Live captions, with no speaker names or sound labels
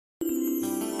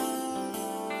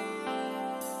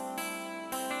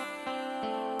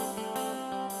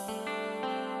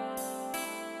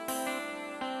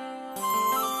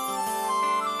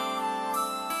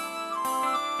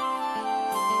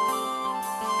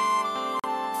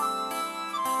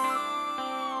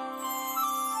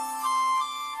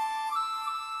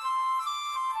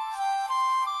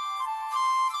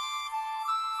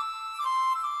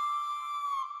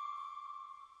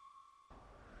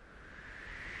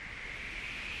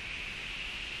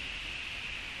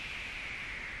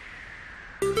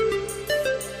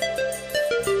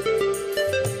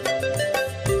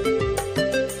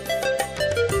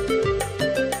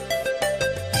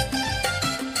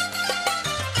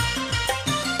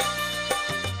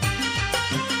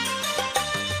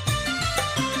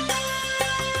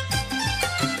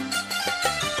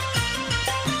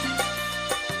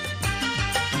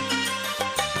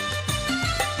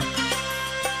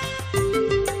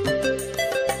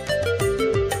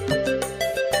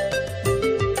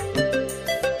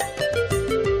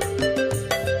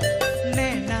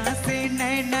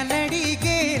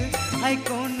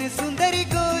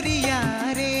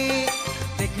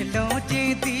लो जे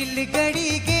दिल गड़ी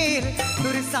गेल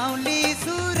तुर सावली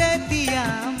सूरतिया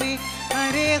में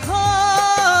अरे हो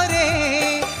रे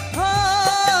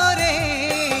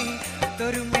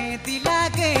तुर में दिला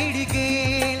गड़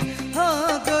गेल हो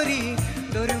गोरी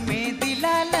तुर में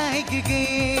दिला लग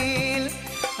गेल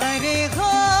अरे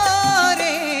हो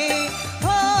रे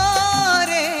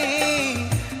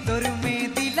तुर में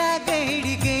दिला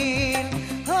गड़ गेल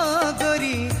हो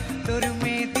गोरी तुर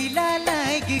में दिला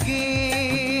लग गेल।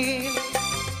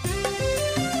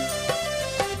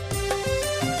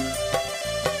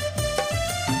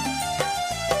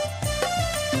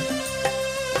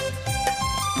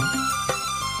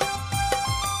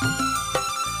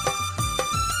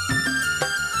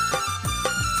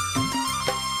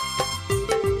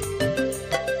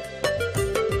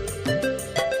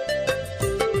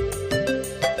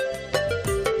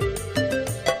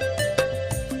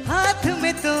 हाथ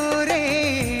में तोरे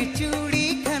चूड़ी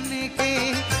खन के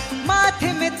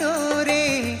माथे में तोरे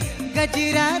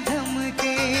गजरा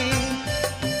धमके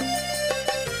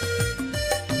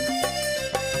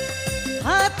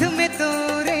हाथ में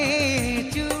तोरे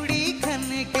चूड़ी खन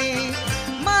के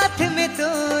माथे में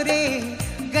तोरे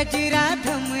गजरा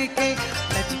धमके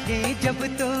लचके जब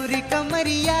तोरे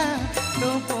कमरिया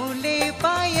तो बोले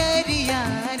पायरिया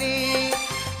रे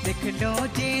देख लो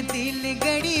जे दिल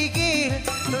गड़ी गेल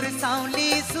तुर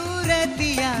सावली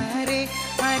सूरतिया रे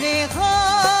अरे हो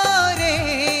रे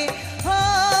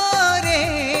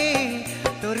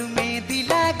तुर में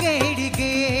दिला गड़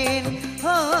गेल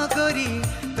हो गोरी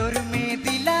तुर में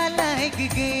दिला लग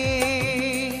गेल।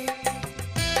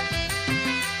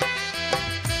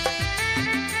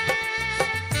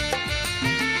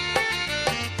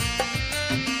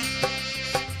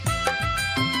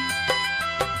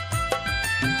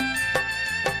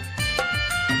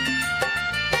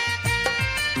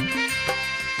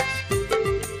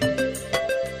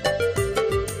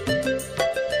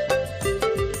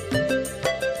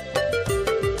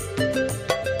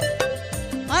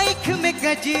 आँख में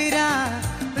गजरा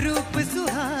रूप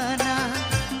सुहाना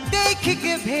देख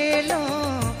के भेलो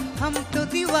हम तो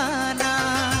दीवाना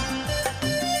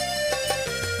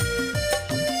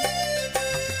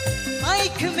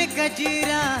आँख में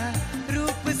गजरा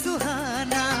रूप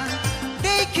सुहाना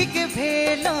देख के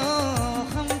भेलो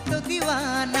हम तो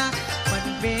दीवाना मन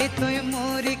बे तो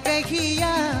मोर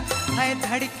कहिया है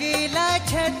धड़केला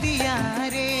छतिया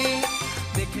रे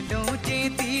देख लो जे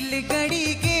दिल गड़ी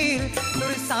गेल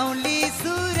तुर सावली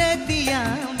सूरतिया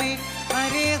में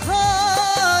अरे हो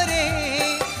रे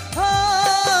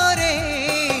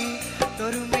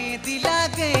तुर में दिला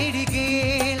गड़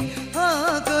गेल हो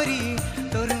गोरी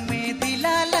तुर में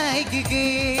दिला लग गेल।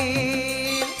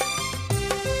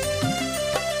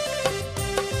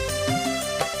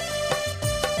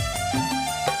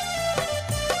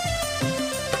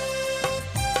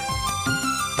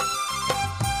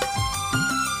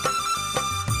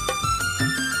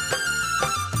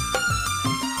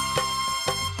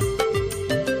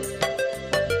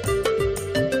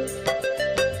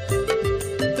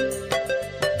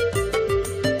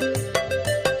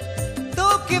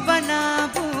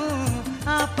 बनाबू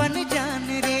आपन जान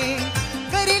रे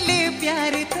कर ले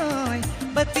प्यार तो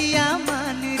बतिया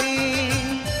मान रे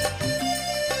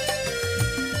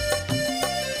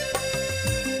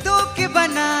तो के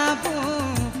बनाबू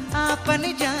आपन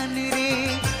जान रे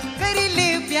कर ले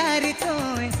प्यार तो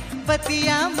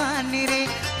बतिया मान रे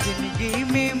जिंदगी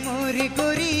में मोर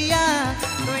गोरिया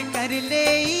तो कर ले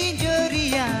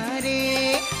जोरिया रे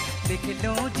देख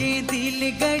लो जे दिल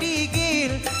गड़ी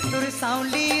गेल तुर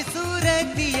सावली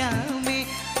सूरतिया में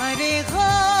अरे हो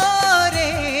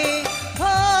रे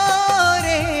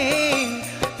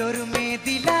तुर में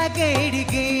दिला गड़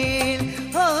गेल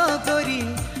हो गोरी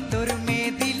तुर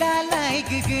में दिला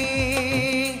लग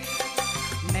गेल।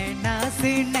 नैना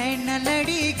से नैना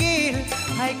लड़ी गेल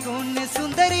हाय कौन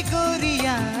सुंदर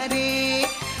गोरिया रे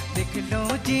देख लो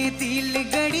जे दिल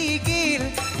गड़ी गेल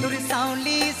तुर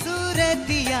सावली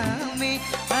सूरतिया में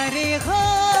अरे हो